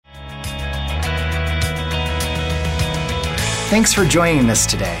Thanks for joining us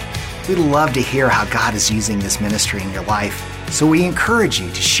today. We'd love to hear how God is using this ministry in your life, so we encourage you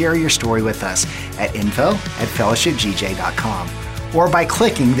to share your story with us at info@fellowshipgj.com or by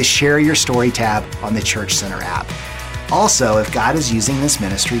clicking the Share Your Story tab on the Church Center app. Also, if God is using this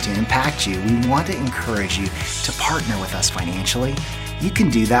ministry to impact you, we want to encourage you to partner with us financially. You can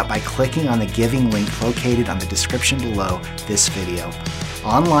do that by clicking on the giving link located on the description below this video,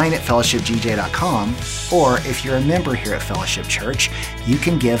 online at fellowshipgj.com, or if you're a member here at Fellowship Church, you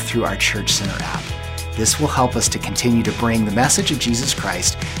can give through our Church Center app. This will help us to continue to bring the message of Jesus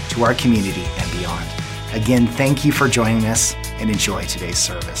Christ to our community and beyond. Again, thank you for joining us and enjoy today's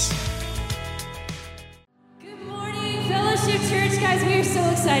service. Good morning, Fellowship Church. Guys, we are so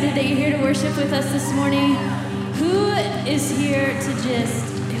excited that you're here to worship with us this morning. Who is here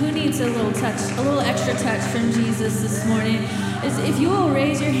who needs a little touch, a little extra touch from Jesus this morning? If you will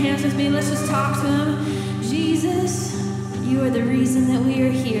raise your hands with me, let's just talk to him. Jesus, you are the reason that we are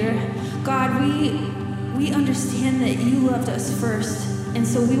here. God, we understand that you loved us first, and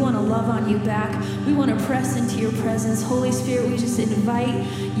so we want to love on you back. We want to press into your presence. Holy Spirit, we just invite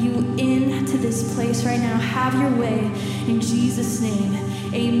you into this place right now. Have your way in Jesus' name.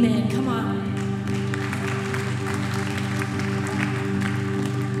 Amen. Come on.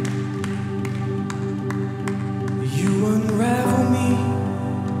 You unravel me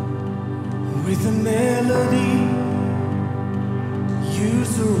with a melody. You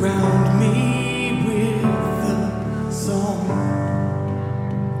surround me with a song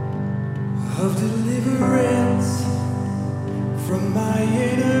of deliverance from my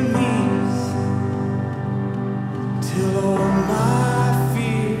enemies, till all my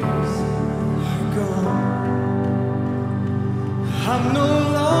fears are gone. I'm no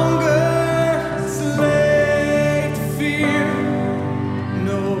longer slave to fear.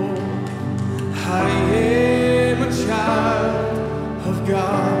 No, I am a child of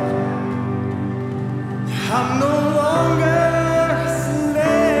God. I'm no longer a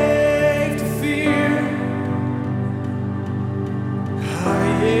slave to fear. I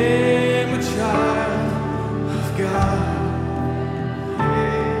am a child of God.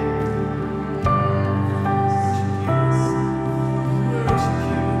 Worship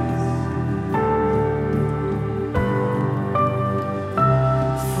you.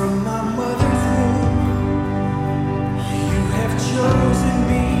 From my mother's womb,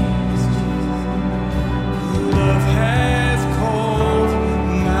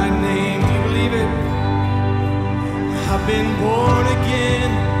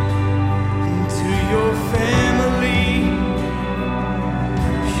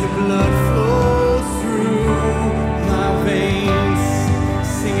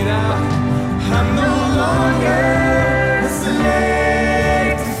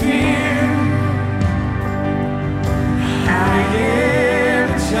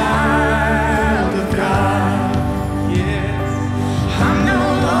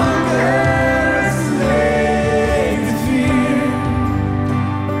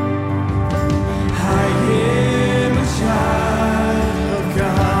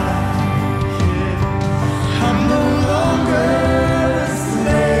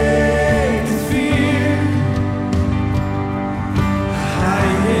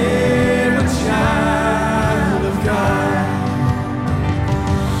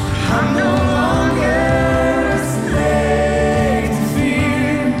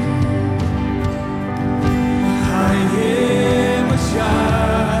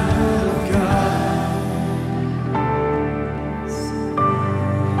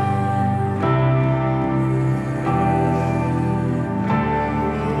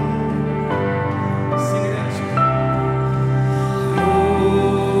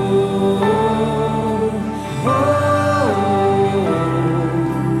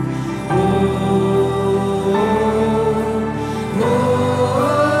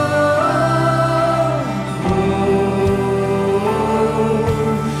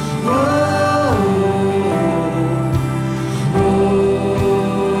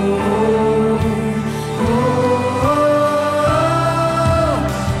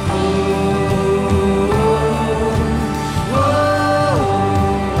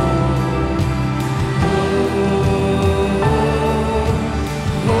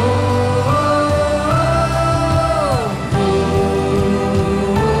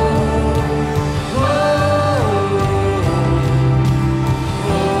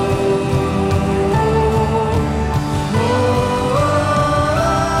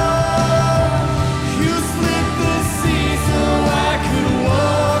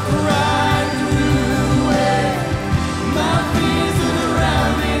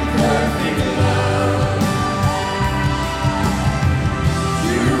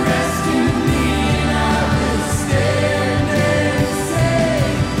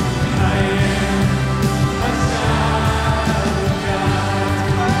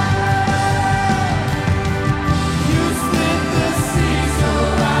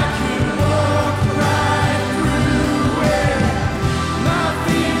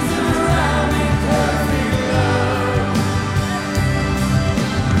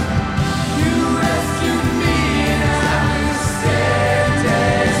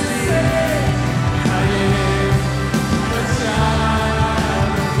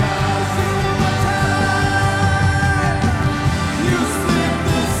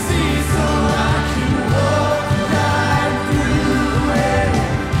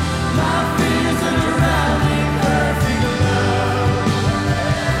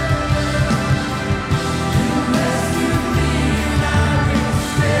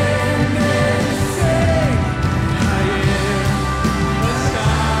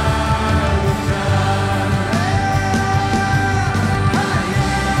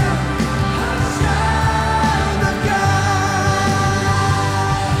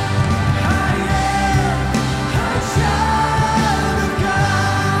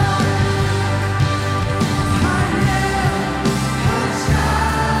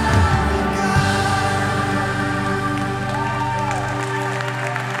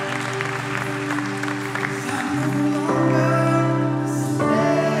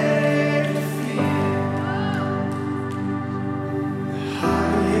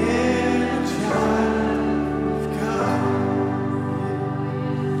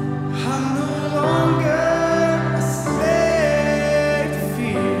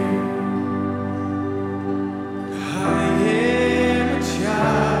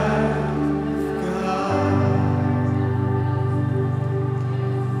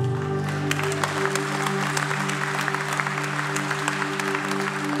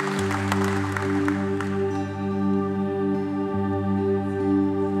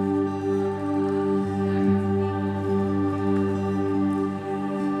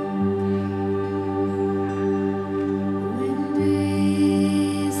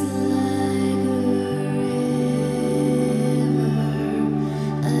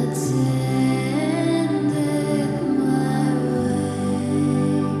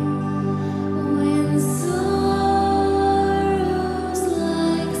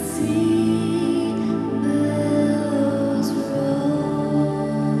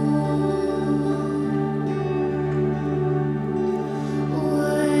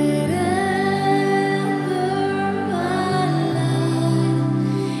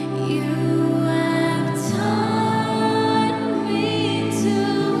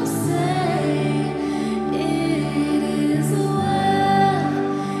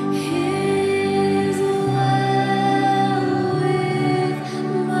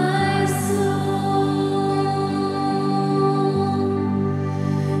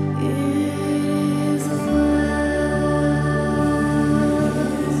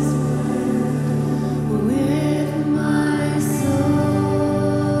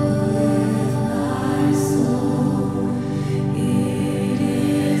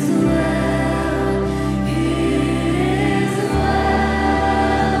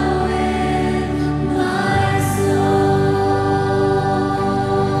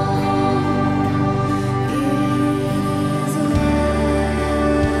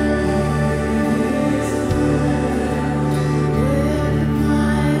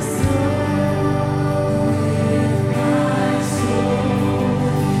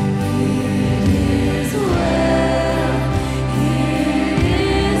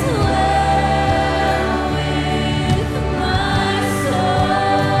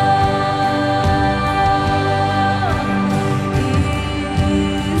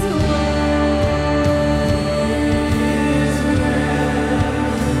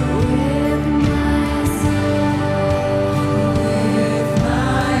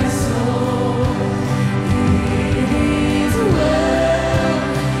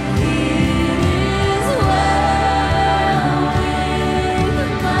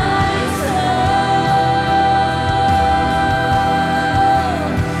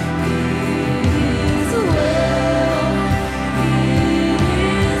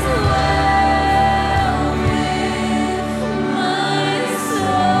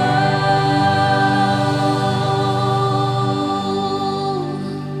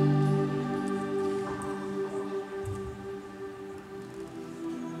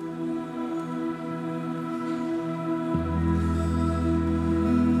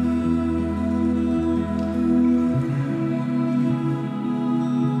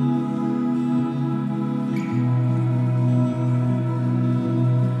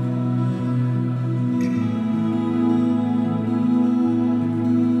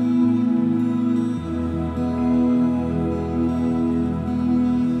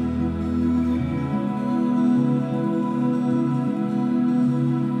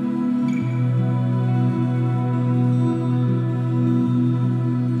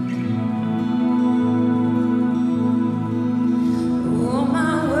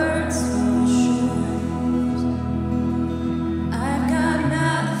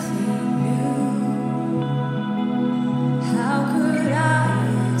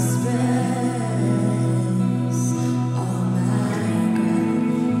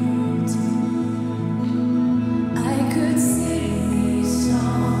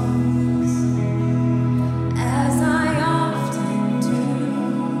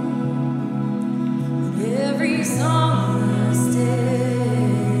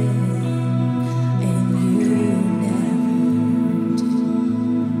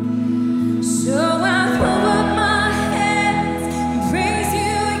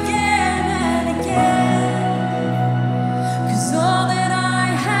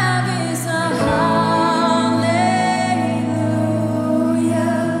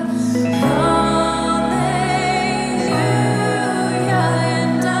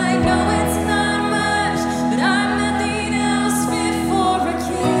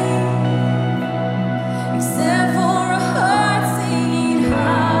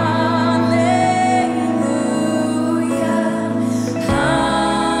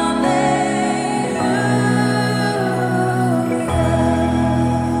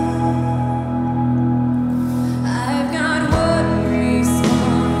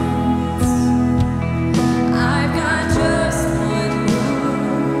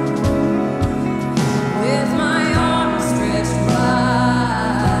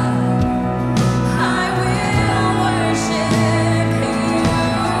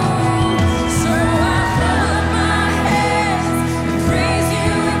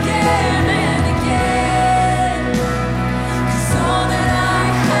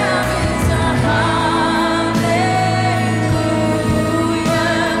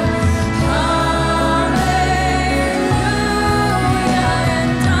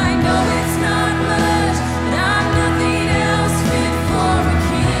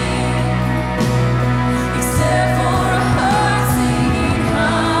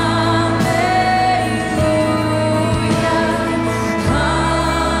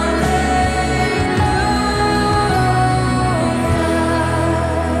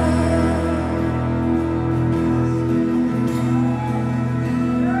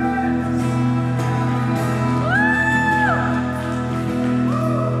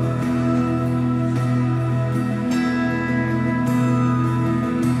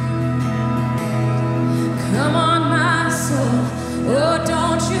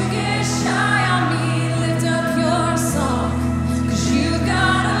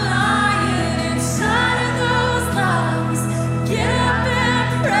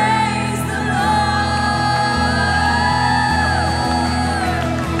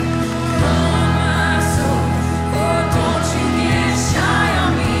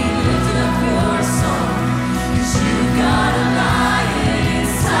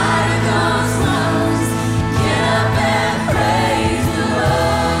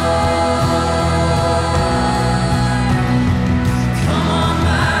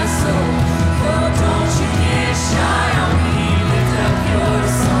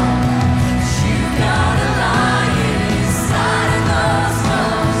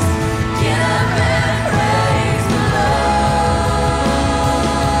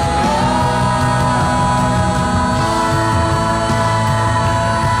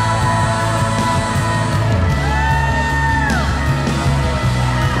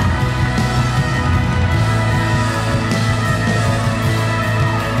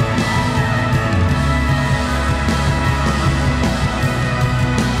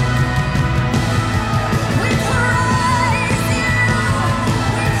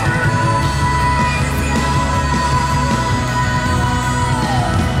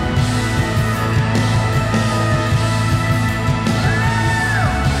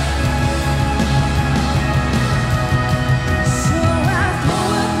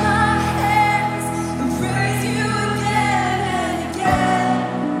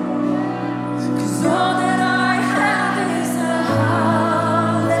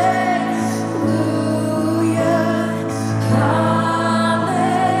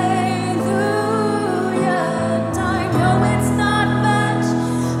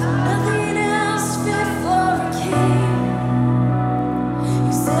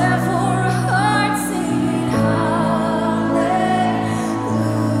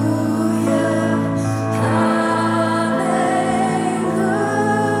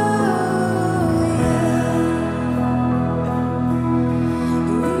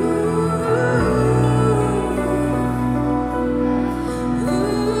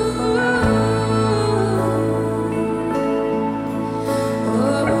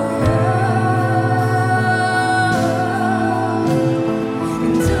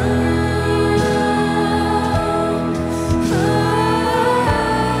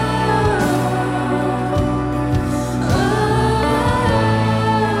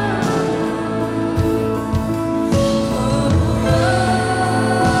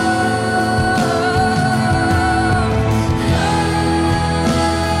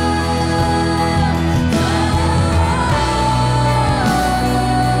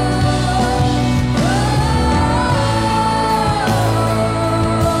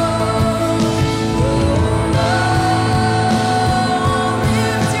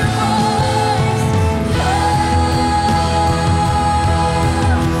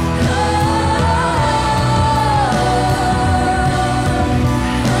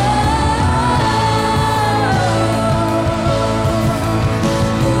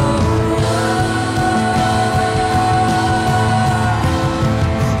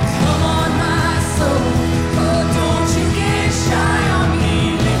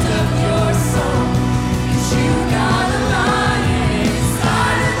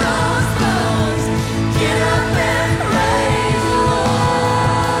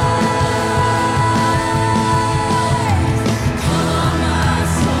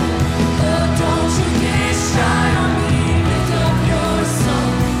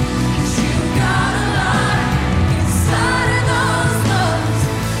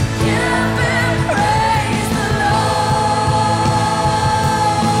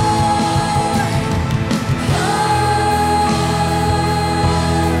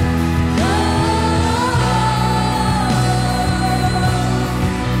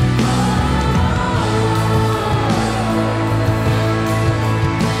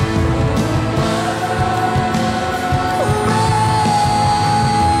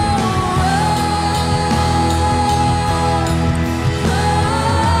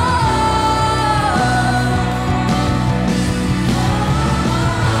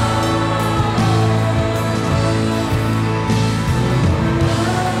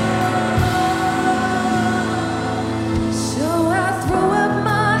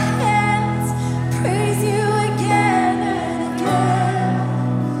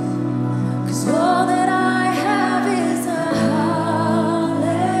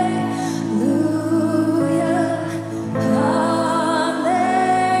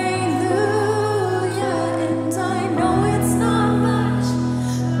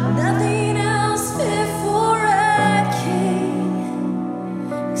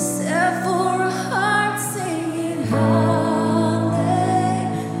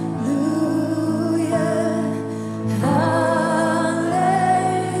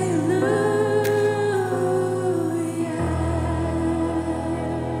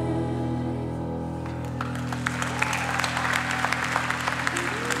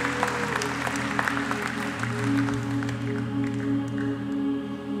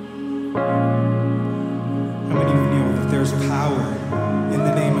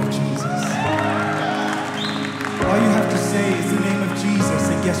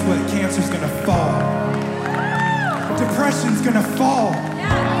 guess what? Cancer's gonna fall. Depression's gonna fall.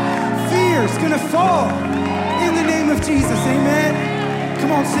 Fear's gonna fall. In the name of Jesus, amen?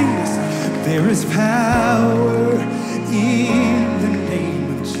 Come on, sing this. There is power in the name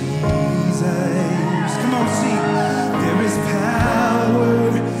of Jesus. Come on, sing. There is power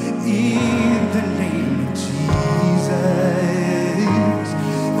in the name of Jesus.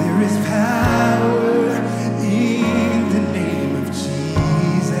 There is power in the name of Jesus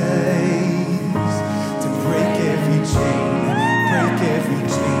to break every chain, break every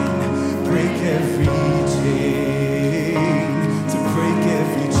chain, break every chain, to break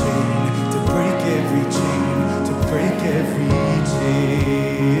every chain, to break every chain, to break every chain.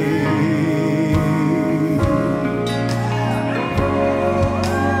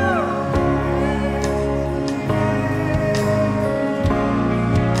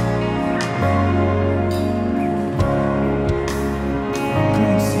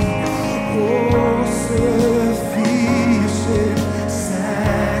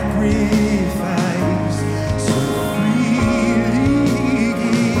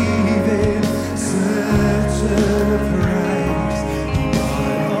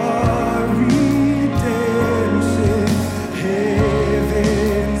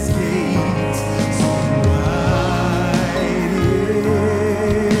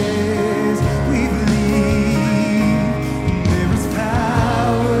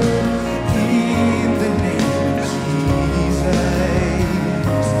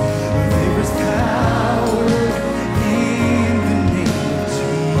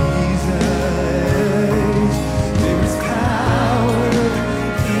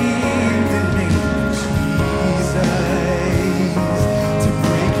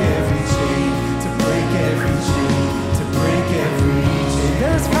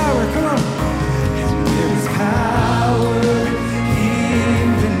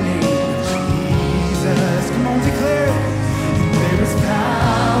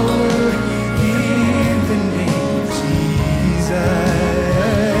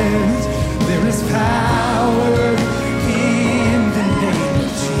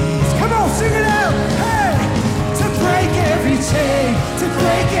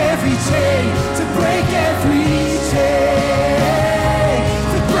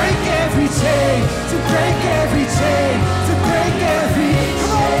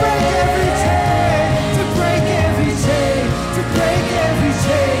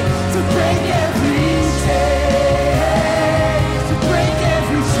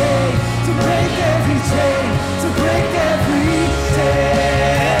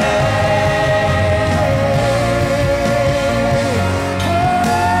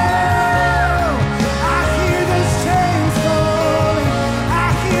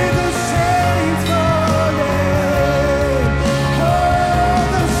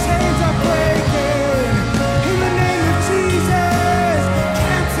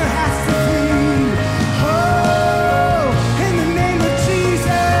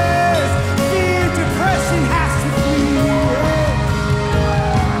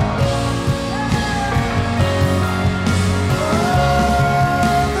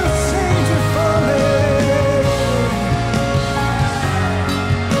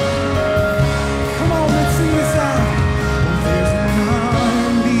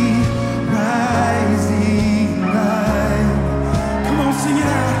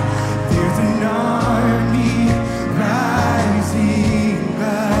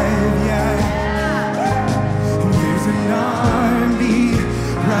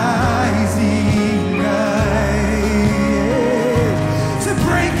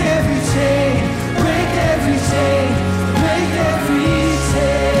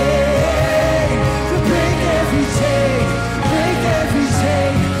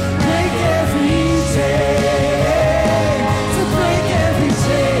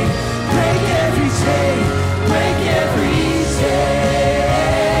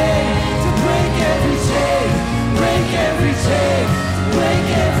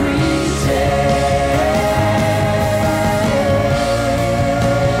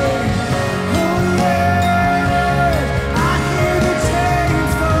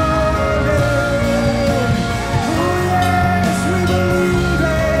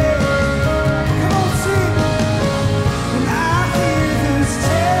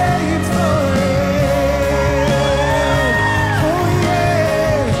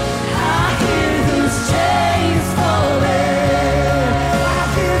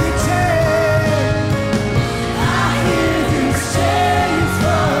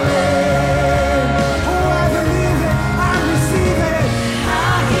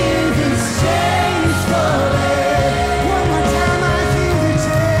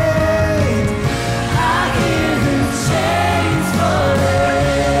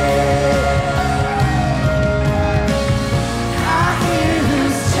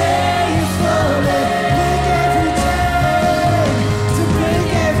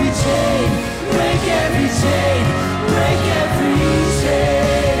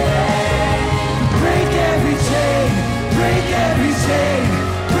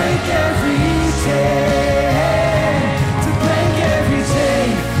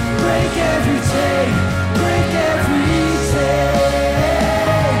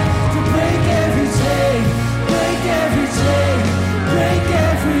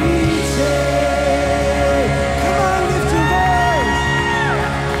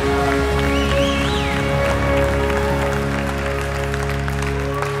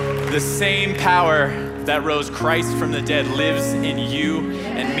 The same power that rose Christ from the dead lives in you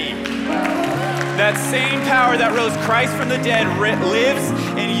and me. That same power that rose Christ from the dead lives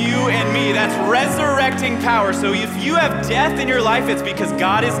in you and me. That's resurrecting power. So if you have death in your life, it's because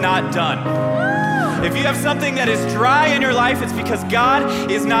God is not done. If you have something that is dry in your life, it's because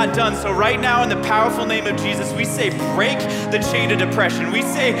God is not done. So right now, in the powerful name of Jesus, we say break the chain of depression. We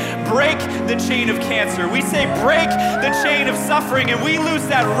say break the chain of cancer. We say break the chain of suffering, and we lose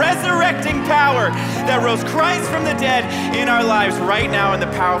that resurrecting power that rose Christ from the dead in our lives right now in the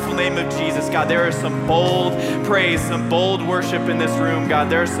powerful name of Jesus. God, there is some bold praise, some bold worship in this room.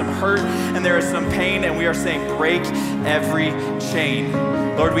 God, there is some hurt and there is some pain, and we are saying break every chain.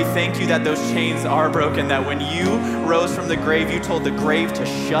 Lord, we thank you that those chains are broken, that when you rose from the grave, you told the grave to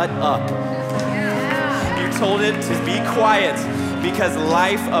shut up. You told it to be quiet because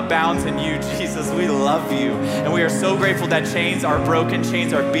life abounds in you, Jesus. We love you, and we are so grateful that chains are broken,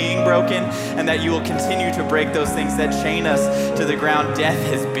 chains are being broken, and that you will continue to break those things that chain us to the ground. Death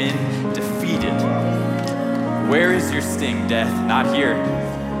has been defeated. Where is your sting, death? Not here.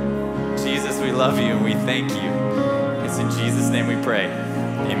 Jesus, we love you, and we thank you. It's in Jesus' name we pray.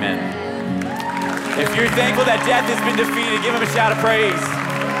 Amen. If you're thankful that death has been defeated, give him a shout of praise.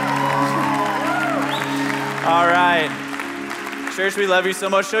 All right. Church, we love you so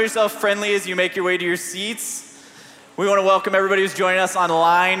much. Show yourself friendly as you make your way to your seats. We want to welcome everybody who's joining us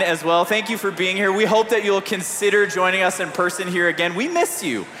online as well. Thank you for being here. We hope that you'll consider joining us in person here again. We miss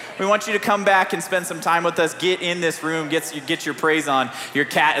you. We want you to come back and spend some time with us. Get in this room, get your praise on. Your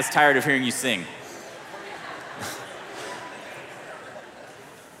cat is tired of hearing you sing.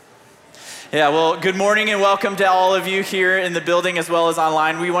 Yeah, well, good morning and welcome to all of you here in the building as well as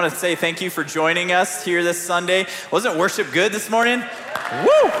online. We want to say thank you for joining us here this Sunday. Wasn't worship good this morning?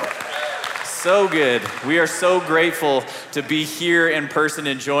 Woo! So good. We are so grateful to be here in person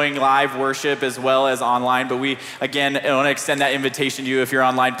enjoying live worship as well as online. But we, again, want to extend that invitation to you. If you're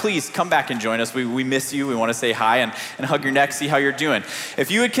online, please come back and join us. We miss you. We want to say hi and hug your neck, see how you're doing. If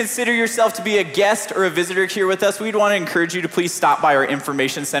you would consider yourself to be a guest or a visitor here with us, we'd want to encourage you to please stop by our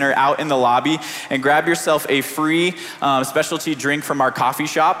information center out in the lobby and grab yourself a free specialty drink from our coffee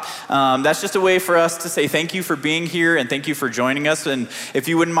shop. That's just a way for us to say thank you for being here and thank you for joining us. And if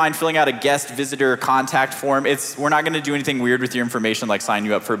you wouldn't mind filling out a guest visitor contact form, we're not going to do anything weird with your information like sign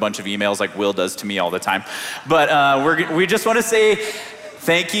you up for a bunch of emails like Will does to me all the time. But we just want to say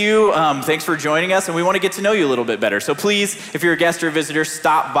thank you. Thanks for joining us, and we want to get to know you a little bit better. So please, if you're a guest or a visitor,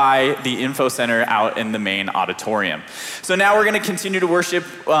 stop by the info center out in the main auditorium. So now we're going to continue to worship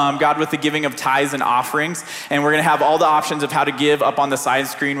God with the giving of tithes and offerings, and we're going to have all the options of how to give up on the side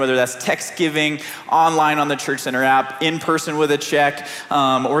screen, whether that's text giving, online on the Church Center app, in person with a check,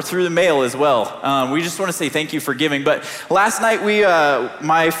 or through the mail as well. We just want to say thank you for giving. But last night,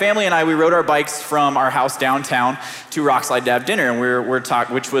 my family and I, we rode our bikes from our house downtown to Rockslide to have dinner, and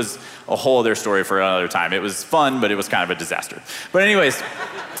which was a whole other story for another time. It was fun, but it was kind of a disaster. But anyways,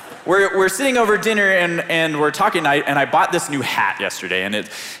 we're sitting over dinner and we're talking, and I bought this new hat yesterday, and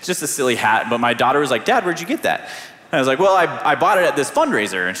it's just a silly hat, but my daughter was like, "Dad, where'd you get that?" And I was like, "Well, I bought it at this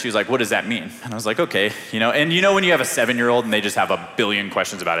fundraiser." And she was like, "What does that mean?" And I was like, "Okay." And when you have a 7-year-old and they just have a billion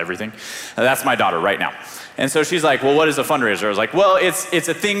questions about everything? That's my daughter right now. And so she's like, "Well, what is a fundraiser?" I was like, "Well, it's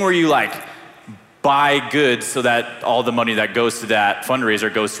a thing where you buy goods so that all the money that goes to that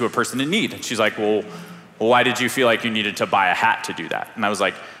fundraiser goes to a person in need." And she's like, well, why did you feel like you needed to buy a hat to do that? And I was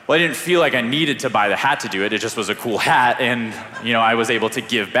like, well, I didn't feel like I needed to buy the hat to do it. It just was a cool hat, and I was able to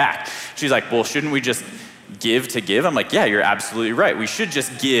give back. She's like, well, shouldn't we just give to give? I'm like, yeah, you're absolutely right. We should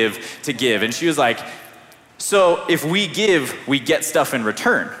just give to give. And she was like, so if we give, we get stuff in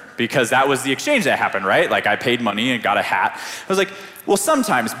return, because that was the exchange that happened, right? Like I paid money and got a hat. I was like, well,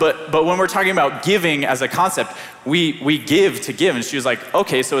 sometimes, but when we're talking about giving as a concept, we give to give. And she was like,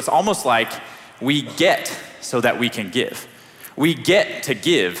 okay, so it's almost like we get so that we can give. We get to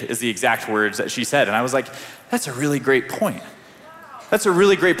give is the exact words that she said. And I was like, that's a really great point. That's a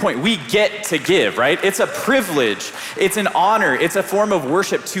really great point. We get to give, right? It's a privilege. It's an honor. It's a form of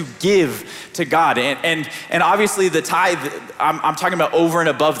worship to give to God. And obviously the tithe, I'm talking about over and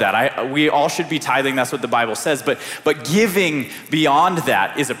above that. We all should be tithing. That's what the Bible says. But giving beyond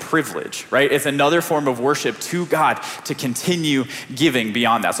that is a privilege, right? It's another form of worship to God to continue giving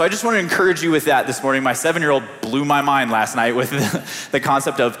beyond that. So I just want to encourage you with that this morning. My 7-year-old blew my mind last night with the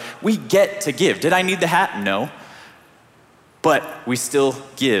concept of we get to give. Did I need the hat? No. But we still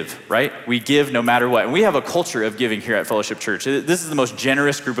give, right? We give no matter what. And we have a culture of giving here at Fellowship Church. This is the most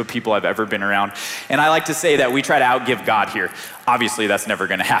generous group of people I've ever been around. And I like to say that we try to outgive God here. Obviously, that's never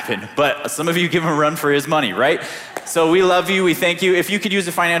gonna happen, but some of you give him a run for his money, right? So we love you, we thank you. If you could use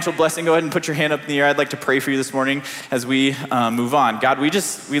a financial blessing, go ahead and put your hand up in the air. I'd like to pray for you this morning as we move on. God, we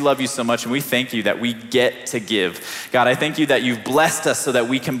love you so much, and we thank you that we get to give. God, I thank you that you've blessed us so that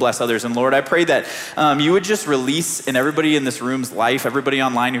we can bless others. And Lord, I pray that you would just release in everybody in this room's life, everybody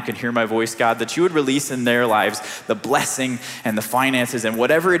online who can hear my voice, God, that you would release in their lives the blessing and the finances and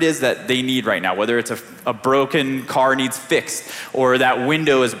whatever it is that they need right now, whether it's a broken car needs fixed, or that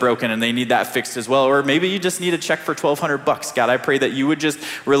window is broken and they need that fixed as well, or maybe you just need a check for $1,200. God, I pray that you would just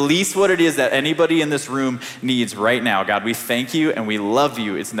release what it is that anybody in this room needs right now. God, we thank you and we love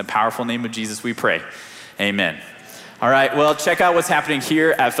you. It's in the powerful name of Jesus we pray. Amen. All right, well, check out what's happening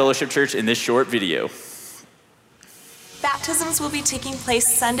here at Fellowship Church in this short video. Baptisms will be taking place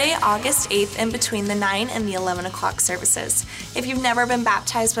Sunday, August 8th in between the 9 and the 11 o'clock services. If you've never been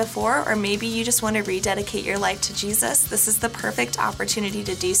baptized before, or maybe you just want to rededicate your life to Jesus, this is the perfect opportunity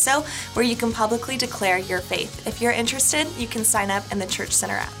to do so, where you can publicly declare your faith. If you're interested, you can sign up in the Church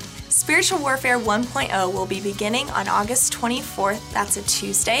Center app. Spiritual Warfare 1.0 will be beginning on August 24th, that's a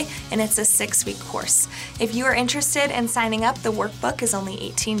Tuesday, and it's a 6-week course. If you are interested in signing up, the workbook is only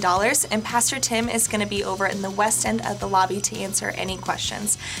 $18, and Pastor Tim is going to be over in the west end of the lobby to answer any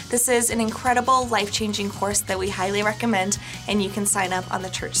questions. This is an incredible, life-changing course that we highly recommend, and you can sign up on the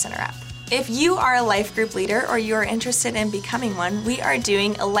Church Center app. If you are a life group leader or you are interested in becoming one, we are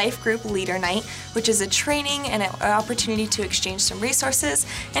doing a life group leader night, which is a training and an opportunity to exchange some resources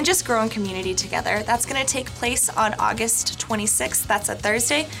and just grow in community together. That's going to take place on August 26th. That's a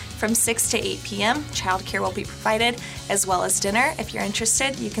Thursday from 6 to 8 p.m. Childcare will be provided as well as dinner. If you're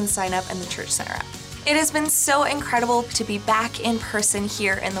interested, you can sign up in the Church Center app. It has been so incredible to be back in person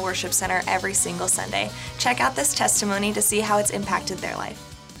here in the Worship Center every single Sunday. Check out this testimony to see how it's impacted their life.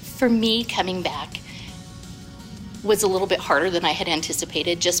 For me, coming back was a little bit harder than I had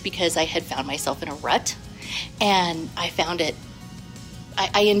anticipated, just because I had found myself in a rut, and I found it,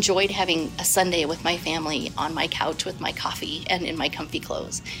 I enjoyed having a Sunday with my family on my couch with my coffee and in my comfy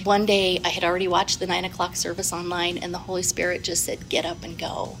clothes. One day I had already watched the 9 o'clock service online, and the Holy Spirit just said, get up and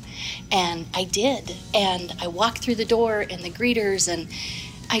go. And I did, and I walked through the door and the greeters, and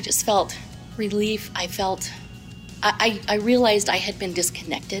I just felt relief. I realized I had been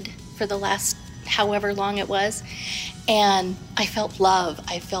disconnected for the last however long it was, and I felt love,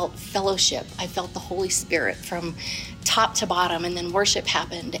 I felt fellowship, I felt the Holy Spirit from top to bottom, and then worship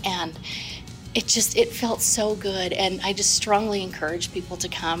happened, and it felt so good. And I just strongly encourage people to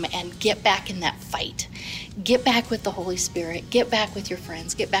come and get back in that fight. Get back with the Holy Spirit, get back with your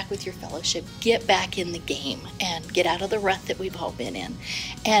friends, get back with your fellowship, get back in the game, and get out of the rut that we've all been in,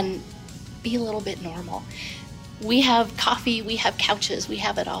 and be a little bit normal. We have coffee, we have couches, we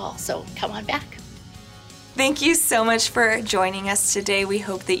have it all, so come on back. Thank you so much for joining us today. We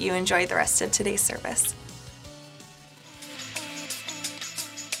hope that you enjoy the rest of today's service.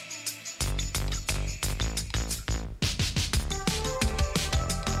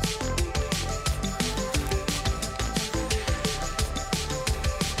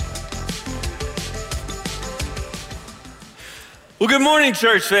 Well, good morning,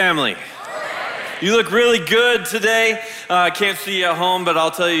 church family. You look really good today. I can't see you at home, but I'll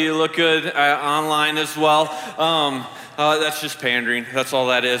tell you look good online as well. That's just pandering. That's all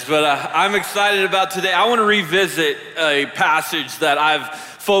that is. But I'm excited about today. I want to revisit a passage that I've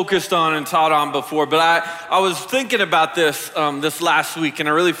focused on and taught on before. But I was thinking about this this last week, and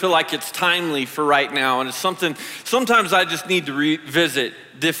I really feel like it's timely for right now. And it's something, sometimes I just need to revisit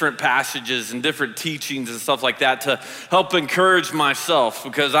different passages and different teachings and stuff like that to help encourage myself,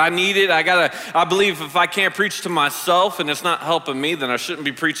 because I need it. I believe if I can't preach to myself and it's not helping me, then I shouldn't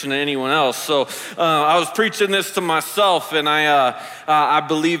be preaching to anyone else. So I was preaching this to myself, and I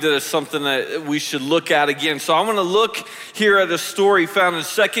believe that it's something that we should look at again. So I want to look here at a story found in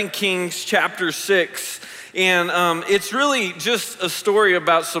 2 Kings chapter 6. And it's really just a story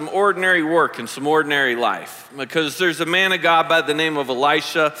about some ordinary work and some ordinary life, because there's a man of God by the name of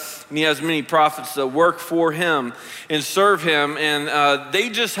Elisha, and he has many prophets that work for him and serve him, and they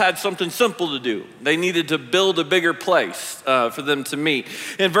just had something simple to do. They needed to build a bigger place for them to meet.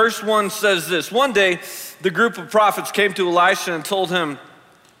 And verse 1 says this: one day the group of prophets came to Elisha and told him,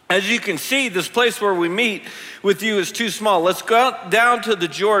 "As you can see, this place where we meet with you is too small. Let's go down to the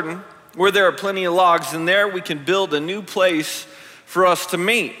Jordan, where there are plenty of logs, and there we can build a new place for us to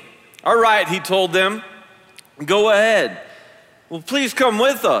meet." "All right," he told them, "go ahead." "Well, please come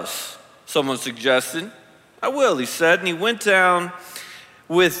with us," someone suggested. "I will," he said, and he went down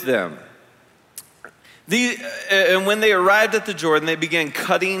with them. And when they arrived at the Jordan, they began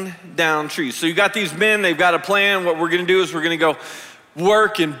cutting down trees. So you got these men, they've got a plan. What we're gonna do is we're gonna go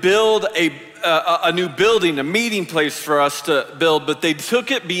work and build a new building, a meeting place for us to build, but they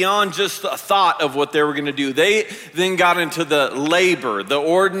took it beyond just a thought of what they were gonna do. They then got into the labor, the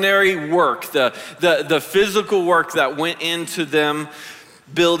ordinary work, the physical work that went into them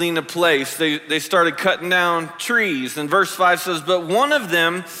building a place. They started cutting down trees. And verse 5 says, but one of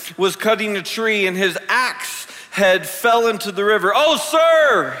them was cutting a tree and his axe head fell into the river. "Oh,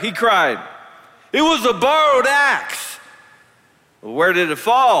 sir," he cried, "it was a borrowed axe." "Well, where did it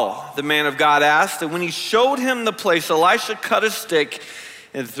fall?" the man of God asked. And when he showed him the place, Elisha cut a stick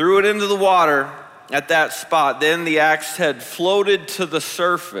and threw it into the water at that spot. Then the axe head floated to the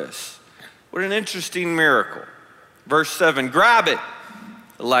surface. What an interesting miracle. Verse 7, "Grab it,"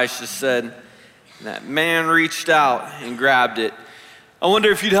 Elisha said. And that man reached out and grabbed it. I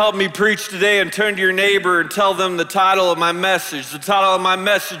wonder if you'd help me preach today and turn to your neighbor and tell them the title of my message. The title of my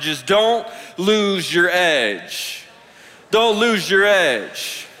message is Don't Lose Your Edge. Don't lose your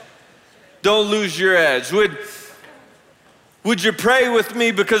edge. Don't lose your edge. Would you pray with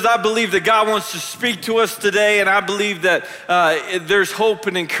me? Because I believe that God wants to speak to us today, and I believe that there's hope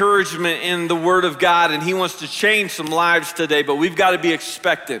and encouragement in the Word of God, and He wants to change some lives today, but we've got to be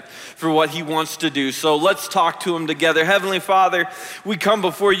expectant for what He wants to do. So let's talk to Him together. Heavenly Father, we come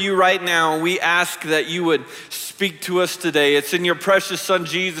before You right now, and we ask that You would speak to us today. It's in Your precious Son,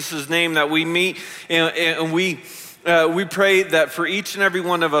 Jesus' name, that we meet, and we pray that for each and every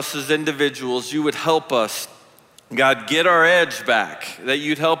one of us as individuals, You would help us, God, get our edge back, that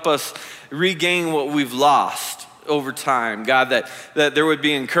You'd help us regain what we've lost over time. God, that there would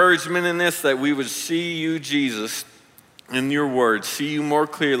be encouragement in this, that we would see You, Jesus, in Your word, see You more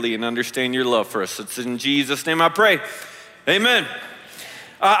clearly and understand Your love for us. It's in Jesus' name I pray. Amen.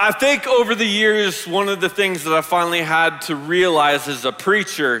 I think over the years, one of the things that I finally had to realize as a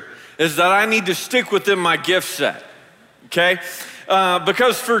preacher is that I need to stick within my gift set, okay?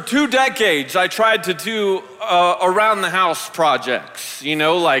 Because for 2 decades, I tried to do around the house projects,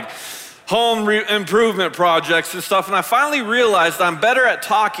 like home improvement projects and stuff. And I finally realized I'm better at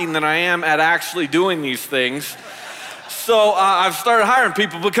talking than I am at actually doing these things. So I've started hiring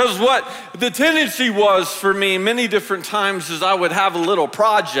people, because what the tendency was for me many different times is I would have a little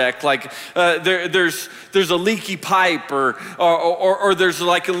project, like there's a leaky pipe or there's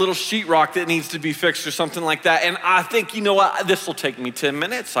like a little sheetrock that needs to be fixed or something like that. And I think, you know what, this will take me 10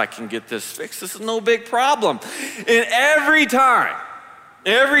 minutes. I can get this fixed. This is no big problem. And every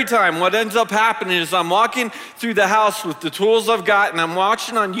time, what ends up happening is I'm walking through the house with the tools I've got, and I'm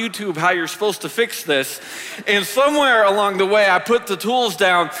watching on YouTube how you're supposed to fix this. And somewhere along the way, I put the tools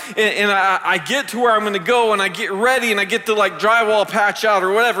down, and I get to where I'm gonna go, and I get ready, and I get the drywall patch out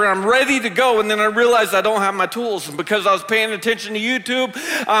or whatever, and I'm ready to go, and then I realize I don't have my tools. And because I was paying attention to YouTube,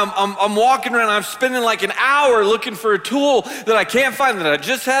 I'm walking around, I'm spending like an hour looking for a tool that I can't find, that I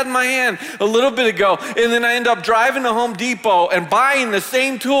just had in my hand a little bit ago, and then I end up driving to Home Depot and buying the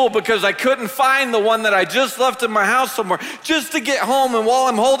same tool because I couldn't find the one that I just left in my house somewhere, just to get home, and while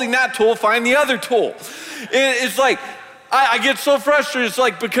I'm holding that tool, find the other tool. And it's like, I get so frustrated. It's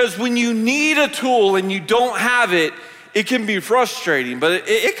like, because when you need a tool and you don't have it, it can be frustrating, but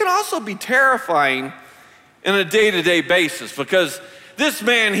it can also be terrifying in a day-to-day basis, because this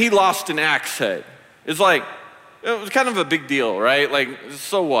man, he lost an axe head. It's like, it was kind of a big deal, right? Like,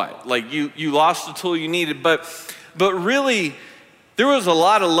 so what? Like, you lost the tool you needed, but really, there was a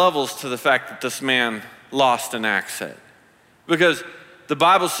lot of levels to the fact that this man lost an axe head, because the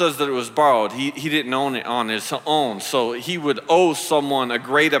Bible says that it was borrowed. He didn't own it on his own, so he would owe someone a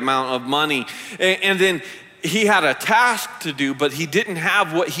great amount of money. And then he had a task to do, but he didn't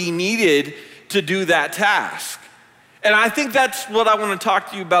have what he needed to do that task. And I think that's what I want to talk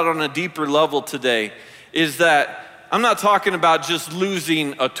to you about on a deeper level today, is that I'm not talking about just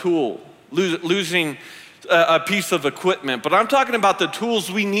losing a tool, losing a piece of equipment, but I'm talking about the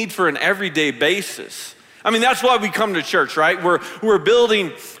tools we need for an everyday basis. I mean, that's why we come to church, right? We're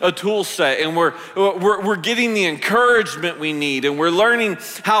building a tool set, and we're getting the encouragement we need, and we're learning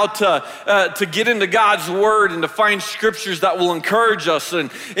how to get into God's word and to find scriptures that will encourage us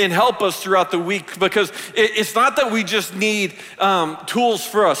and help us throughout the week. Because it's not that we just need tools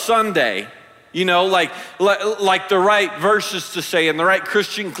for a Sunday, like the right verses to say and the right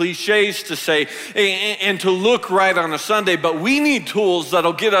Christian cliches to say and to look right on a Sunday, but we need tools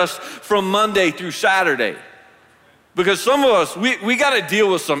that'll get us from Monday through Saturday. Because some of us, we got to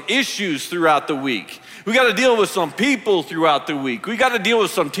deal with some issues throughout the week. We got to deal with some people throughout the week. We got to deal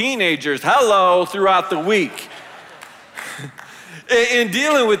with some teenagers, throughout the week. In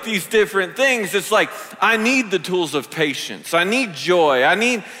dealing with these different things, it's like, I need the tools of patience. I need joy. I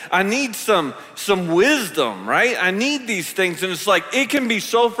need some wisdom, right? I need these things. And it's like, it can be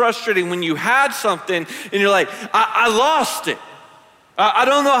so frustrating when you had something and you're like, I lost it. I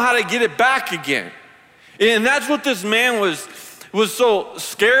don't know how to get it back again. And that's what this man was so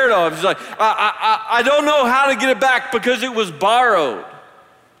scared of. He's like, I don't know how to get it back because it was borrowed.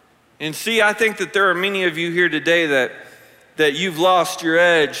 And see, I think that there are many of you here today that you've lost your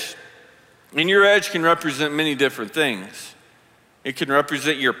edge, and your edge can represent many different things. It can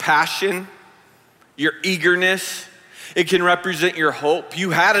represent your passion, your eagerness. It can represent your hope.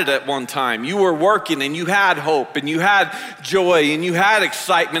 You had it at one time. You were working and you had hope and you had joy and you had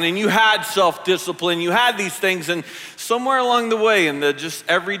excitement and you had self-discipline. You had these things, and somewhere along the way in the just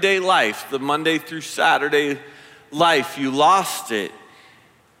everyday life, the Monday through Saturday life, you lost it.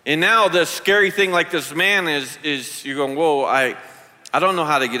 And now the scary thing, like this man, is you're going, whoa, I don't know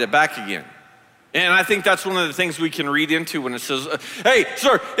how to get it back again. And I think that's one of the things we can read into when it says, hey,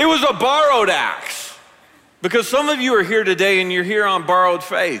 sir, it was a borrowed axe. Because some of you are here today and you're here on borrowed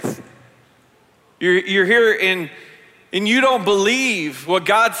faith. You're here and you don't believe what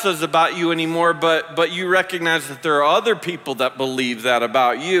God says about you anymore, but you recognize that there are other people that believe that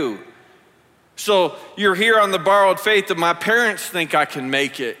about you. So you're here on the borrowed faith that my parents think I can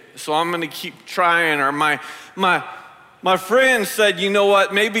make it, so I'm gonna keep trying. Or my friend said, you know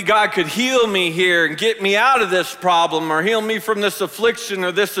what, maybe God could heal me here and get me out of this problem or heal me from this affliction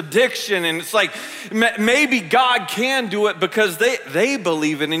or this addiction. And it's like, maybe God can do it because they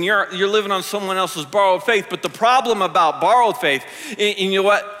believe it and you're living on someone else's borrowed faith. But the problem about borrowed faith, and you know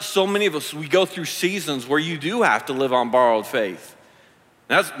what, so many of us, we go through seasons where you do have to live on borrowed faith.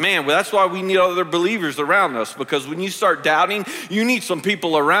 That's why we need other believers around us, because when you start doubting, you need some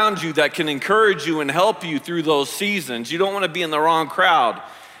people around you that can encourage you and help you through those seasons. You don't want to be in the wrong crowd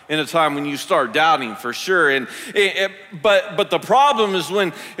in a time when you start doubting, for sure. But the problem is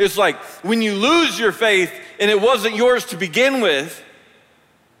when it's like when you lose your faith and it wasn't yours to begin with,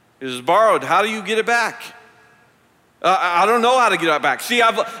 it was borrowed. How do you get it back? I don't know how to get it back. See,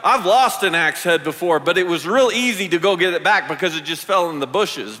 I've lost an axe head before, but it was real easy to go get it back because it just fell in the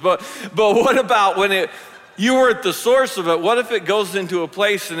bushes. But what about when you were at the source of it? What if it goes into a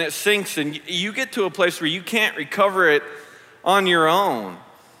place and it sinks and you get to a place where you can't recover it on your own?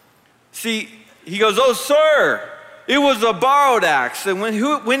 See, he goes, oh, sir, it was a borrowed axe. And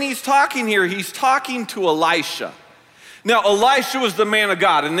when he's talking here, he's talking to Elisha. Now, Elisha was the man of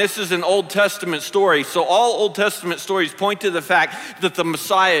God, and this is an Old Testament story. So all Old Testament stories point to the fact that the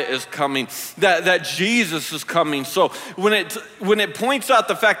Messiah is coming, that Jesus is coming. So when it points out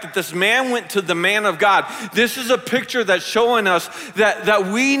the fact that this man went to the man of God, this is a picture that's showing us that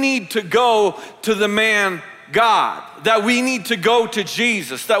we need to go to the man God, that we need to go to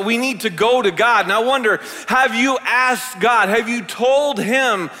Jesus, that we need to go to God. And I wonder, have you asked God, have you told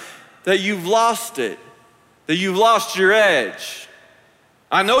him that you've lost it? That you've lost your edge?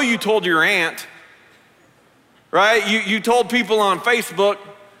 I know you told your aunt, right? You told people on Facebook,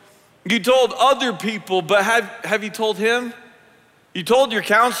 you told other people, but have you told him? You told your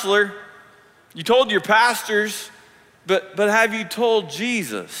counselor, you told your pastors, but have you told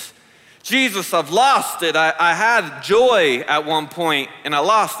Jesus? Jesus, I've lost it. I had joy at one point and I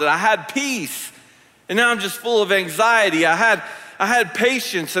lost it. I had peace and now I'm just full of anxiety. I had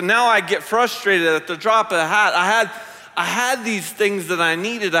patience, and now I get frustrated at the drop of a hat. I had these things that I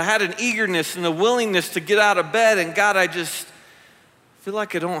needed. I had an eagerness and a willingness to get out of bed, and God, I just feel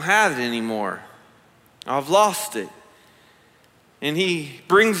like I don't have it anymore. I've lost it. And he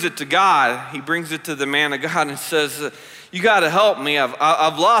brings it to God. He brings it to the man of God and says, you got to help me.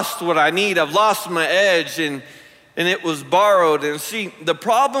 I've lost what I need. I've lost my edge, and it was borrowed. And see, the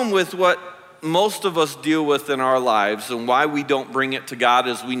problem with what most of us deal with in our lives and why we don't bring it to God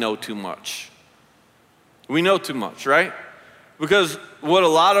is we know too much. We know too much, right? Because what a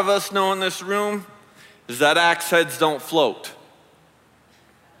lot of us know in this room is that axe heads don't float,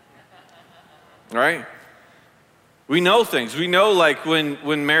 right? We know things. We know, like when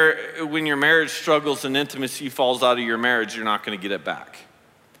your marriage struggles and intimacy falls out of your marriage, you're not going to get it back.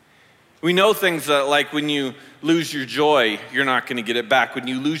 We know things that, like when you lose your joy, you're not going to get it back. When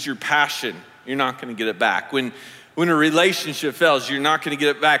you lose your passion, you're not going to get it back. When a relationship fails, you're not going to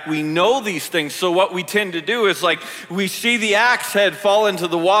get it back. We know these things. So what we tend to do is, like, we see the axe head fall into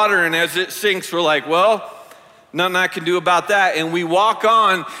the water, and as it sinks, we're like, well, nothing I can do about that. And we walk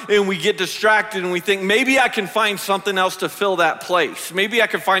on and we get distracted and we think, maybe I can find something else to fill that place. Maybe I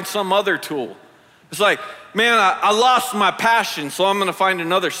can find some other tool. It's like, man, I lost my passion, so I'm going to find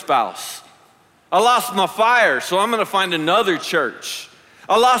another spouse. I lost my fire, so I'm gonna find another church.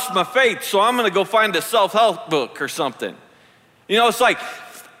 I lost my faith, so I'm gonna go find a self-help book or something. You know, it's like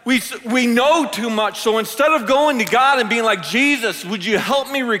we know too much, so instead of going to God and being like, Jesus, would you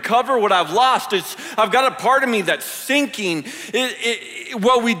help me recover what I've lost? I've got a part of me that's sinking.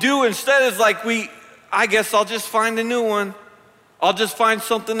 What we do instead is like, I guess I'll just find a new one. I'll just find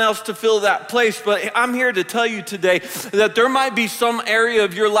something else to fill that place. But I'm here to tell you today that there might be some area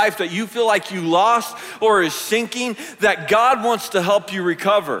of your life that you feel like you lost or is sinking that God wants to help you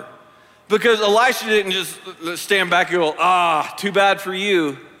recover. Because Elisha didn't just stand back and go, too bad for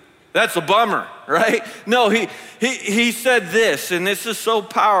you. That's a bummer, right? No, he said this, and this is so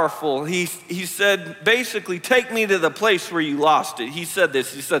powerful. He said, basically, take me to the place where you lost it. He said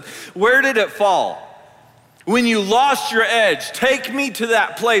this, he said, where did it fall? When you lost your edge, take me to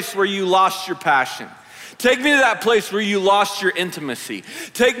that place where you lost your passion. Take me to that place where you lost your intimacy.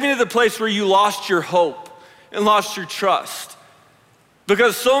 Take me to the place where you lost your hope and lost your trust.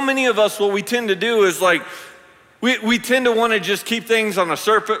 Because so many of us, what we tend to do is like, we tend to want to just keep things on a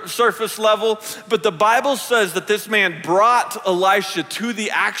surface level, but the Bible says that this man brought Elisha to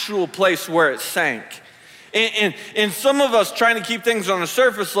the actual place where it sank. And some of us trying to keep things on a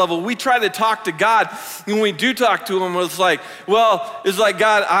surface level, we try to talk to God, and when we do talk to him, it's like,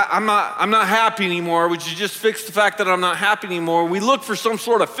 God, I'm not happy anymore. Would you just fix the fact that I'm not happy anymore? We look for some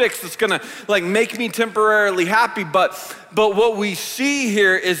sort of fix that's gonna like make me temporarily happy, but what we see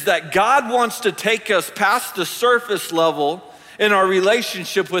here is that God wants to take us past the surface level in our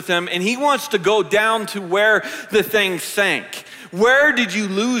relationship with him, and he wants to go down to where the thing sank. Where did you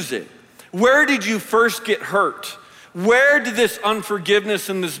lose it? Where did you first get hurt? Where did this unforgiveness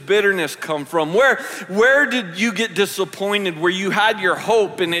and this bitterness come from? Where did you get disappointed, where you had your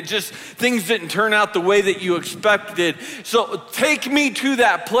hope and things didn't turn out the way that you expected? So take me to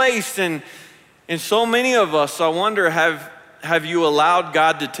that place. And so many of us, I wonder, have you allowed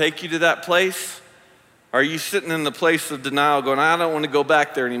God to take you to that place? Are you sitting in the place of denial going, I don't want to go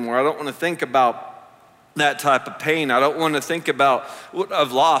back there anymore. I don't want to think about that type of pain. I don't want to think about what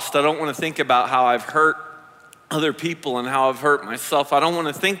I've lost. I don't want to think about how I've hurt other people and how I've hurt myself. I don't want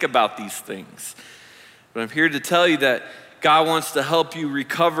to think about these things. But I'm here to tell you that God wants to help you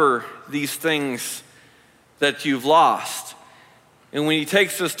recover these things that you've lost. And when he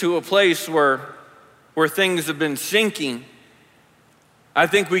takes us to a place where things have been sinking, I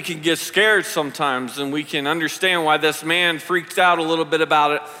think we can get scared sometimes, and we can understand why this man freaked out a little bit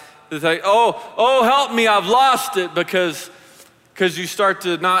about it. It's like, oh, help me, I've lost it, because you start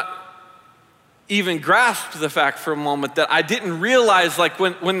to not even grasp the fact for a moment that I didn't realize, like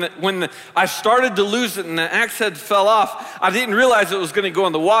when I started to lose it and the axe head fell off, I didn't realize it was gonna go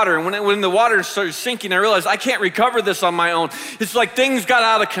in the water. And when the water started sinking, I realized I can't recover this on my own. It's like things got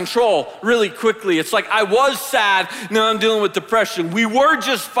out of control really quickly. It's like I was sad, now I'm dealing with depression. We were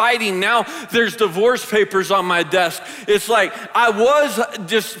just fighting, now there's divorce papers on my desk. It's like I was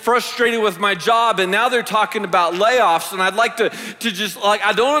just frustrated with my job, and now they're talking about layoffs, and I'd like to just, like,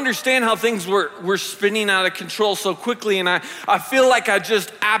 I don't understand how things were spinning out of control so quickly, and I feel like I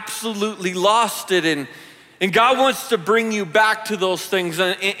just absolutely lost it. And God wants to bring you back to those things.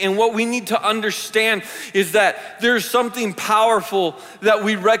 And what we need to understand is that there's something powerful that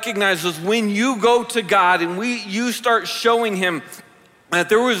we recognize is when you go to God and you start showing him that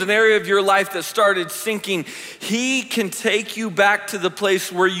there was an area of your life that started sinking, he can take you back to the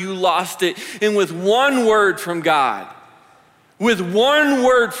place where you lost it. And with one word from God,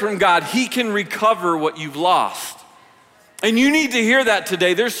 he can recover what you've lost. And you need to hear that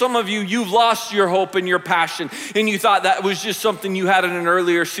today. There's some of you've lost your hope and your passion, and you thought that was just something you had in an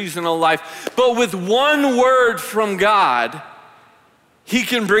earlier season of life. But with one word from God, he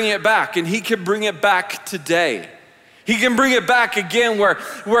can bring it back, and he can bring it back today. He can bring it back again where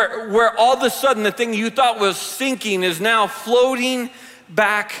all of a sudden the thing you thought was sinking is now floating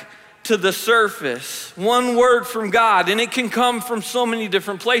back to the surface. One word from God, and it can come from so many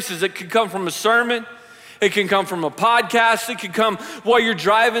different places. It could come from a sermon. It can come from a podcast. It can come while you're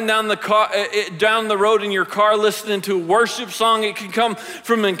driving down the road in your car listening to a worship song. It can come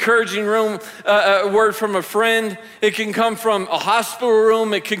from an encouraging word from a friend. It can come from a hospital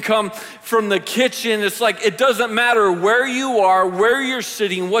room. It can come from the kitchen. It's like, it doesn't matter where you are, where you're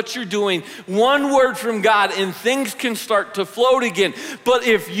sitting, what you're doing. One word from God and things can start to float again. But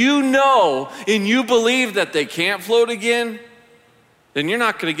if you know and you believe that they can't float again, then you're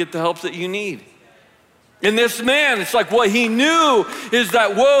not going to get the help that you need. And this man, it's like what he knew is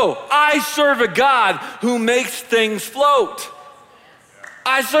that, whoa, I serve a God who makes things float.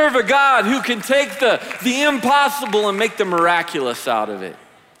 I serve a God who can take the impossible and make the miraculous out of it.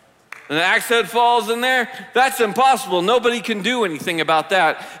 and the axe head falls in there, that's impossible. Nobody can do anything about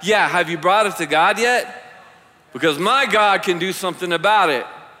that. Yeah, have you brought it to God yet? Because my God can do something about it.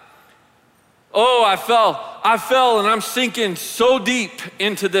 Oh, I fell and I'm sinking so deep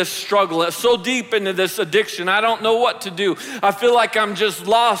into this struggle, so deep into this addiction. I don't know what to do. I feel like I'm just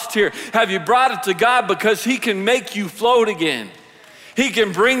lost here. Have you brought it to God? Because he can make you float again. He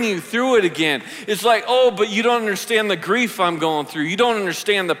can bring you through it again. It's like, oh, but you don't understand the grief I'm going through. You don't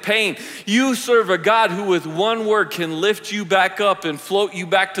understand the pain. You serve a God who with one word can lift you back up and float you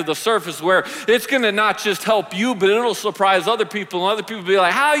back to the surface, where it's gonna not just help you, but it'll surprise other people, and other people will be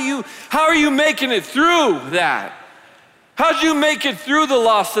like, how are you making it through that? How'd you make it through the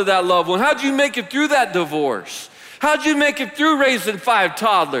loss of that loved one? How'd you make it through that divorce? How'd you make it through raising 5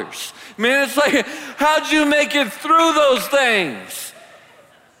 toddlers? Man, it's like, how'd you make it through those things?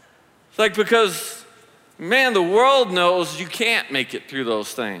 It's like, because, man, the world knows you can't make it through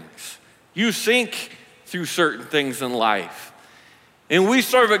those things. You sink through certain things in life. And we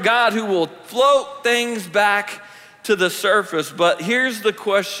serve a God who will float things back to the surface. But here's the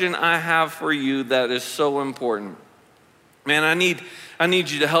question I have for you that is so important. Man, I need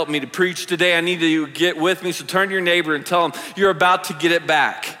you to help me to preach today. I need you to get with me. So turn to your neighbor and tell him you're about to get it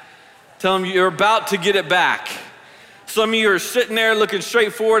back. Tell him you're about to get it back. Some of you are sitting there looking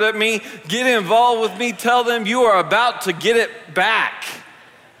straight forward at me. Get involved with me. Tell them you are about to get it back.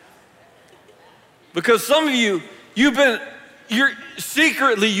 Because some of you, you've got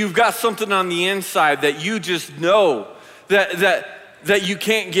something on the inside that you just know that you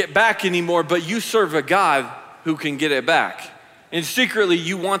can't get back anymore, but you serve a God who can get it back. And secretly,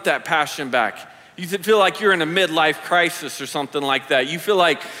 you want that passion back. You feel like you're in a midlife crisis or something like that. You feel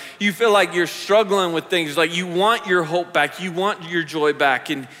like you're struggling with things, like you want your hope back, you want your joy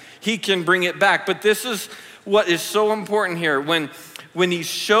back, and he can bring it back. But this is what is so important here. When he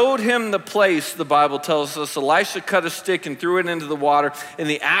showed him the place, the Bible tells us, Elisha cut a stick and threw it into the water, and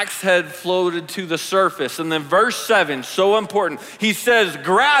the axe head floated to the surface. And then verse 7, so important, he says,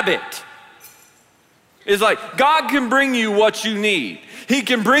 grab it. It's like, God can bring you what you need. He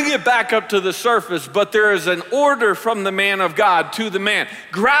can bring it back up to the surface, but there is an order from the man of God to the man.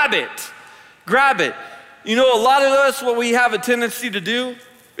 Grab it. Grab it. You know, a lot of us, what we have a tendency to do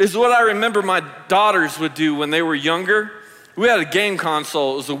is what I remember my daughters would do when they were younger. We had a game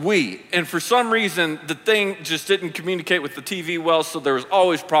console, it was a Wii, and for some reason, the thing just didn't communicate with the TV well, so there was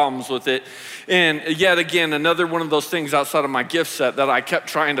always problems with it. And yet again, another one of those things outside of my gift set that I kept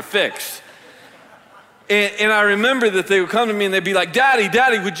trying to fix. And I remember that they would come to me and they'd be like,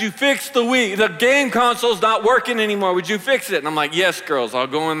 Daddy, would you fix the Wii? The game console's not working anymore. Would you fix it? And I'm like, yes, girls, I'll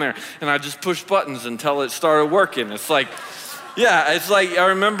go in there. And I just push buttons until it started working. It's like, yeah, it's like, I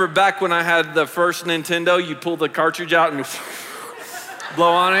remember back when I had the first Nintendo, you'd pull the cartridge out and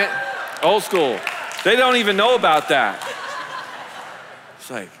blow on it. Old school. They don't even know about that.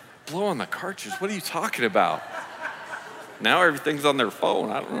 It's like, blow on the cartridge? What are you talking about? Now everything's on their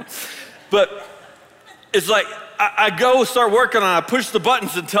phone. I don't know. But it's like, I go start working on it, I push the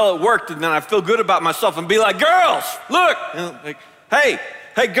buttons until it worked, and then I feel good about myself and be like, girls, look, you know, like,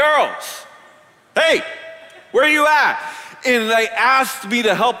 hey girls, hey, where are you at? And they asked me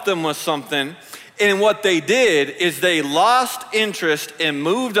to help them with something, and what they did is they lost interest and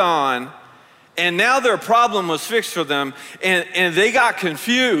moved on, and now their problem was fixed for them, and they got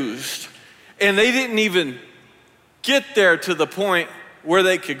confused, and they didn't even get there to the point where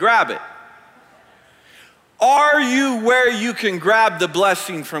they could grab it. Are you where you can grab the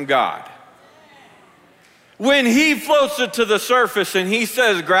blessing from God? When he floats it to the surface and he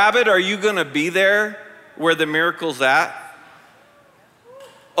says, grab it, are you gonna be there where the miracle's at?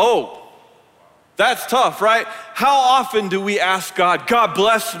 Oh, that's tough, right? How often do we ask God, God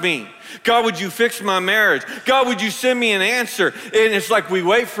bless me. God, would you fix my marriage? God, would you send me an answer? And it's like we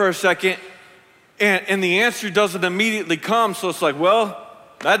wait for a second and the answer doesn't immediately come. So it's like, well,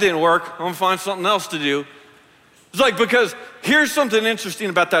 that didn't work. I'm gonna find something else to do. It's like, because here's something interesting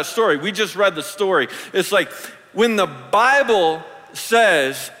about that story. We just read the story. It's like when the Bible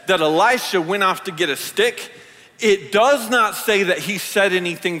says that Elisha went off to get a stick, it does not say that he said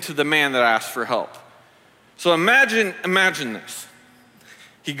anything to the man that asked for help. So imagine this.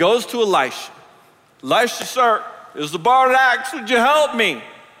 He goes to Elisha. Elisha, sir, is the borrowed axe, would you help me?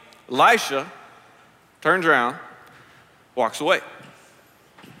 Elisha turns around, walks away.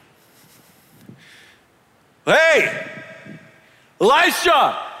 Hey,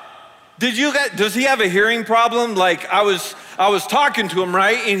 Elisha, does he have a hearing problem? Like I was talking to him,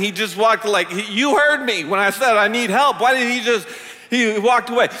 right? And he just walked like, you heard me when I said I need help. Why did he He walked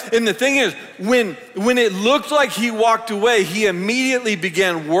away. And the thing is, when it looked like he walked away, he immediately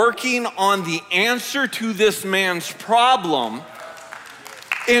began working on the answer to this man's problem.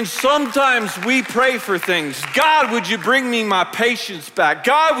 And sometimes we pray for things. God, would you bring me my patience back?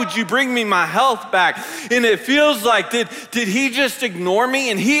 God, would you bring me my health back? And it feels like, did he just ignore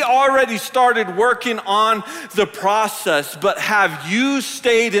me? And he already started working on the process. But have you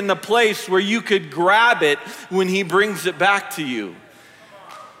stayed in the place where you could grab it when he brings it back to you?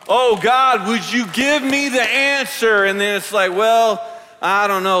 Oh, God, would you give me the answer? And then it's like, well, I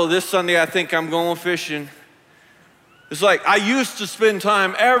don't know. This Sunday, I think I'm going fishing. It's like I used to spend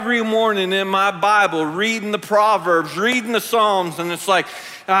time every morning in my Bible reading the Proverbs, reading the Psalms, and it's like,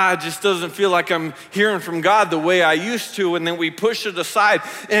 it just doesn't feel like I'm hearing from God the way I used to, and then we push it aside.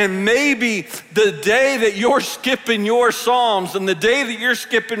 And maybe the day that you're skipping your Psalms and the day that you're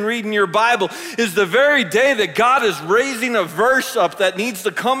skipping reading your Bible is the very day that God is raising a verse up that needs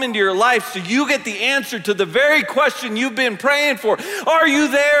to come into your life so you get the answer to the very question you've been praying for. Are you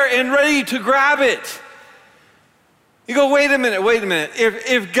there and ready to grab it? You go, wait a minute.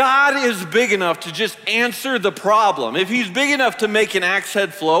 If God is big enough to just answer the problem, if he's big enough to make an axe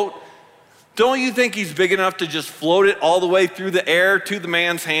head float, don't you think he's big enough to just float it all the way through the air to the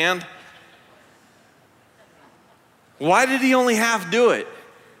man's hand? Why did he only half do it?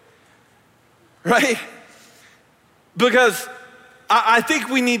 Right? Because I think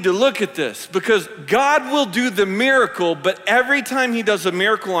we need to look at this, because God will do the miracle, but every time he does a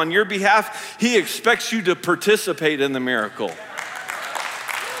miracle on your behalf, he expects you to participate in the miracle.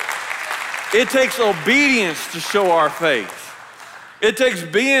 It takes obedience to show our faith. It takes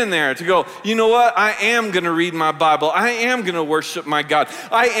being there to go, you know what? I am going to read my Bible. I am going to worship my God.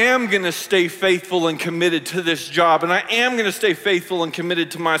 I am going to stay faithful and committed to this job. And I am going to stay faithful and committed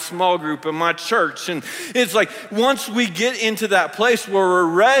to my small group and my church. And it's like once we get into that place where we're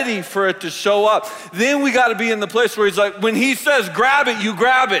ready for it to show up, then we got to be in the place where he's like, when he says grab it, you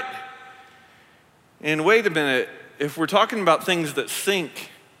grab it. And wait a minute, if we're talking about things that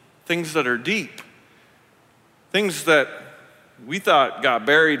sink, things that are deep, things that we thought got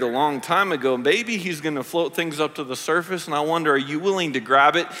buried a long time ago, maybe he's going to float things up to the surface, and I wonder, are you willing to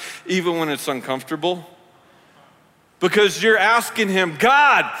grab it even when it's uncomfortable? Because you're asking him,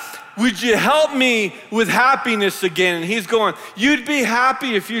 God, would you help me with happiness again? And he's going, you'd be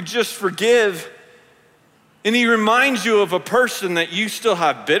happy if you just forgive. And he reminds you of a person that you still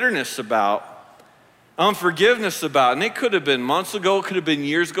have bitterness about, unforgiveness about, and it could have been months ago, it could have been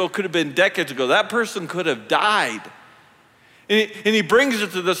years ago, it could have been decades ago. That person could have died. And he brings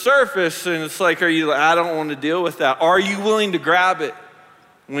it to the surface, and it's like, I don't want to deal with that. Are you willing to grab it?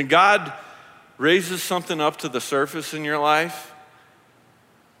 When God raises something up to the surface in your life,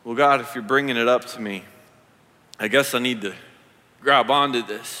 well, God, if you're bringing it up to me, I guess I need to grab onto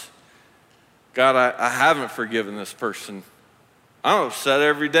this. God, I haven't forgiven this person. I'm upset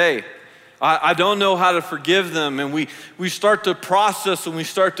every day. I don't know how to forgive them. And we start to process and we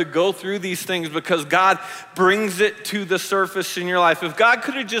start to go through these things because God brings it to the surface in your life. If God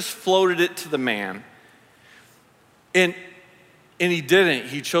could have just floated it to the man, and he didn't,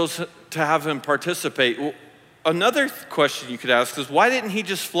 he chose to have him participate. Well, another question you could ask is, why didn't he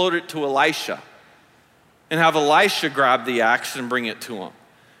just float it to Elisha and have Elisha grab the axe and bring it to him?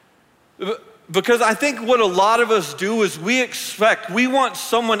 Because I think what a lot of us do is we want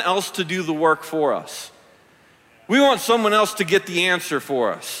someone else to do the work for us. We want someone else to get the answer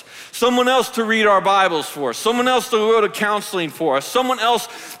for us. Someone else to read our Bibles for us. Someone else to go to counseling for us. Someone else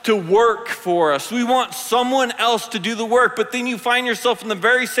to work for us. We want someone else to do the work, but then you find yourself in the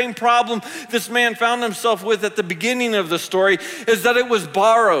very same problem this man found himself with at the beginning of the story, is that it was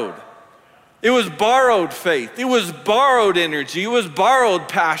borrowed. It was borrowed faith. It was borrowed energy. It was borrowed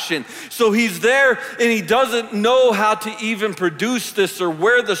passion. So he's there and he doesn't know how to even produce this or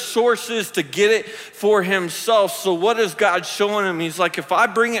where the source is to get it for himself. So what is God showing him? He's like, if I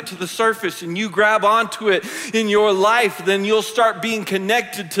bring it to the surface and you grab onto it in your life, then you'll start being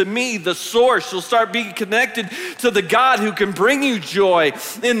connected to me, the source. You'll start being connected to the God who can bring you joy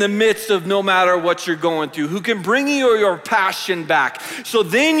in the midst of no matter what you're going through, who can bring you your passion back. So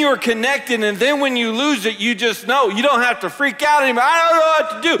then you're connected, and then when you lose it, you just know. You don't have to freak out anymore. I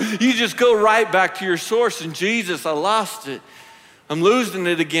don't know what to do. You just go right back to your source. And Jesus, I lost it. I'm losing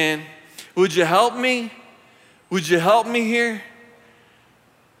it again. Would you help me? Would you help me here?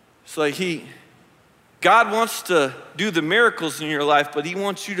 It's like God wants to do the miracles in your life, but he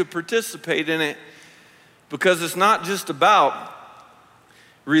wants you to participate in it, because it's not just about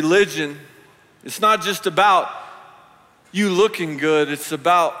religion. It's not just about you looking good. It's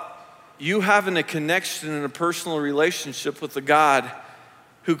about you having a connection and a personal relationship with the God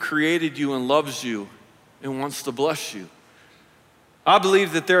who created you and loves you and wants to bless you. I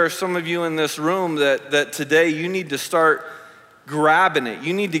believe that there are some of you in this room that today you need to start grabbing it.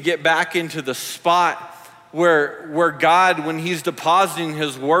 You need to get back into the spot where God, when he's depositing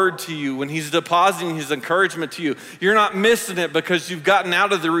his word to you, when he's depositing his encouragement to you, you're not missing it because you've gotten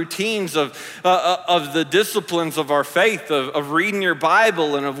out of the routines of the disciplines of our faith, of reading your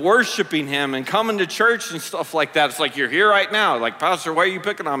Bible and of worshiping him and coming to church and stuff like that. It's like, you're here right now. Like, Pastor, why are you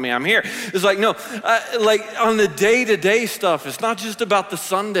picking on me? I'm here. It's like, no, like on the day-to-day stuff, it's not just about the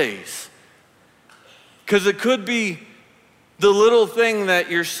Sundays. Because it could be the little thing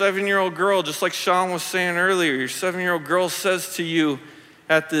that your 7-year-old girl, just like Sean was saying earlier, your 7-year-old girl says to you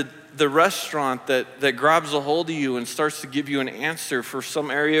at the restaurant that grabs a hold of you and starts to give you an answer for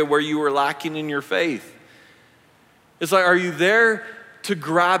some area where you were lacking in your faith. It's like, are you there to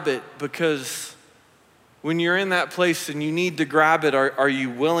grab it? Because when you're in that place and you need to grab it, are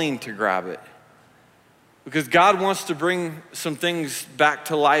you willing to grab it? Because God wants to bring some things back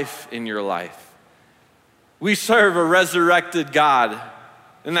to life in your life. We serve a resurrected God,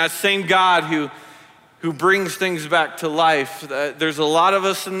 and that same God who brings things back to life. There's a lot of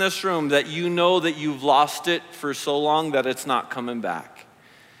us in this room that you know that you've lost it for so long that it's not coming back.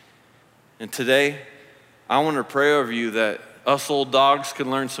 And today, I want to pray over you that us old dogs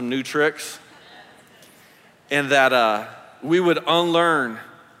can learn some new tricks, and that we would unlearn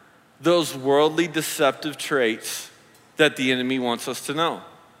those worldly deceptive traits that the enemy wants us to know.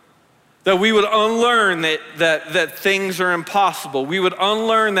 That we would unlearn that things are impossible. We would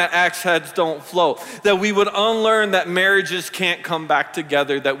unlearn that axe heads don't float. That we would unlearn that marriages can't come back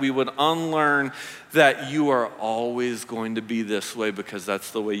together. That we would unlearn that you are always going to be this way because that's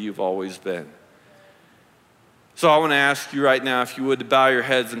the way you've always been. So I want to ask you right now if you would to bow your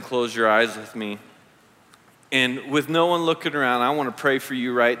heads and close your eyes with me. And with no one looking around, I want to pray for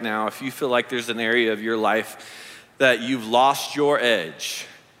you right now. If you feel like there's an area of your life that you've lost your edge,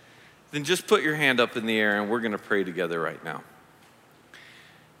 then just put your hand up in the air and we're going to pray together right now.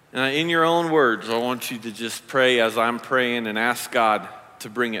 And in your own words, I want you to just pray as I'm praying and ask God to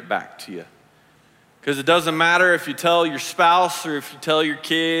bring it back to you. Because it doesn't matter if you tell your spouse or if you tell your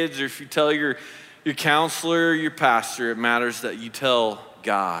kids or if you tell your counselor or your pastor. It matters that you tell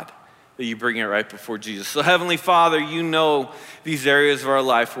God, that you bring it right before Jesus. So Heavenly Father, you know these areas of our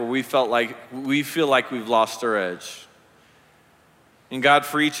life where we feel like we've lost our edge. And God,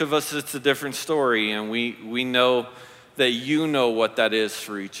 for each of us, it's a different story, and we know that you know what that is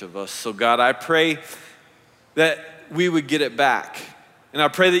for each of us. So God, I pray that we would get it back. And I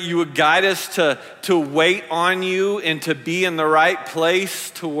pray that you would guide us to wait on you and to be in the right place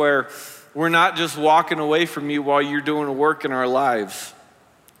to where we're not just walking away from you while you're doing a work in our lives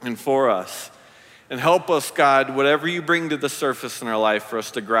and for us. And help us, God, whatever you bring to the surface in our life, for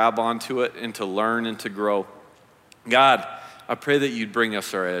us to grab onto it and to learn and to grow. God, I pray that you'd bring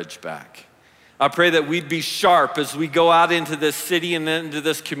us our edge back. I pray that we'd be sharp as we go out into this city and then into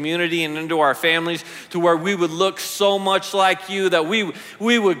this community and into our families, to where we would look so much like you, that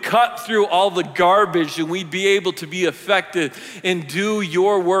we would cut through all the garbage and we'd be able to be effective and do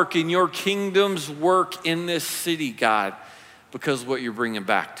your work and your kingdom's work in this city, God, because of what you're bringing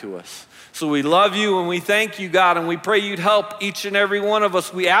back to us. So we love you and we thank you, God, and we pray you'd help each and every one of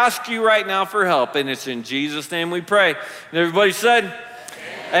us. We ask you right now for help, and it's in Jesus' name we pray. And everybody said,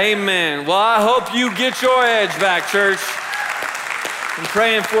 Amen. Well, I hope you get your edge back, church. I'm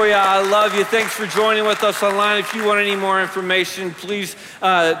praying for you. I love you. Thanks for joining with us online. If you want any more information, please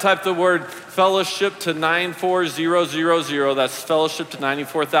type the word fellowship to 94000. That's fellowship to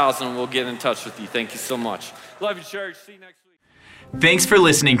 94,000. We'll get in touch with you. Thank you so much. Love you, church. See you next week. Thanks for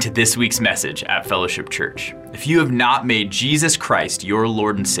listening to this week's message at Fellowship Church. If you have not made Jesus Christ your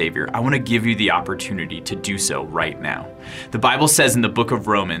Lord and Savior, I want to give you the opportunity to do so right now. The Bible says in the book of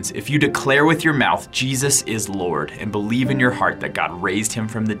Romans, if you declare with your mouth Jesus is Lord and believe in your heart that God raised him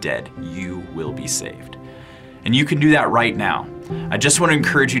from the dead, you will be saved. And you can do that right now. I just want to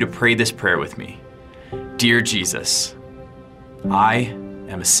encourage you to pray this prayer with me. Dear Jesus, I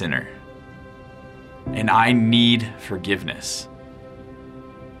am a sinner and I need forgiveness.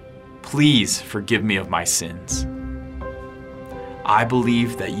 Please forgive me of my sins. I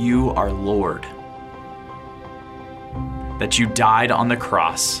believe that you are Lord, that you died on the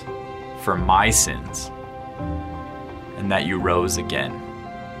cross for my sins, and that you rose again.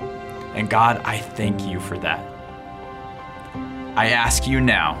 And God, I thank you for that. I ask you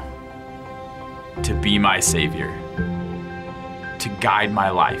now to be my Savior, to guide my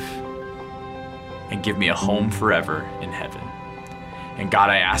life, and give me a home forever in heaven. And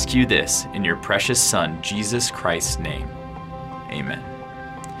God, I ask you this in your precious Son, Jesus Christ's name. Amen.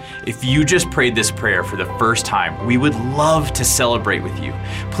 If you just prayed this prayer for the first time, we would love to celebrate with you.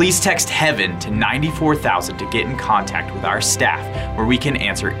 Please text HEAVEN to 94,000 to get in contact with our staff where we can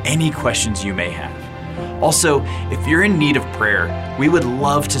answer any questions you may have. Also, if you're in need of prayer, we would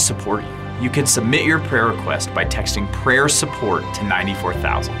love to support you. You can submit your prayer request by texting prayer support to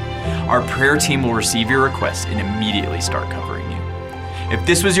 94,000. Our prayer team will receive your request and immediately start covering you. If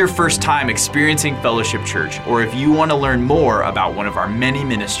this was your first time experiencing Fellowship Church, or if you want to learn more about one of our many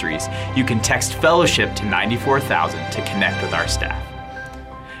ministries, you can text Fellowship to 94,000 to connect with our staff.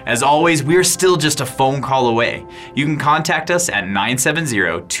 As always, we are still just a phone call away. You can contact us at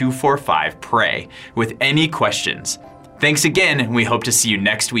 970-245-PRAY with any questions. Thanks again, and we hope to see you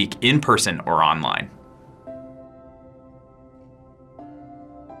next week in person or online.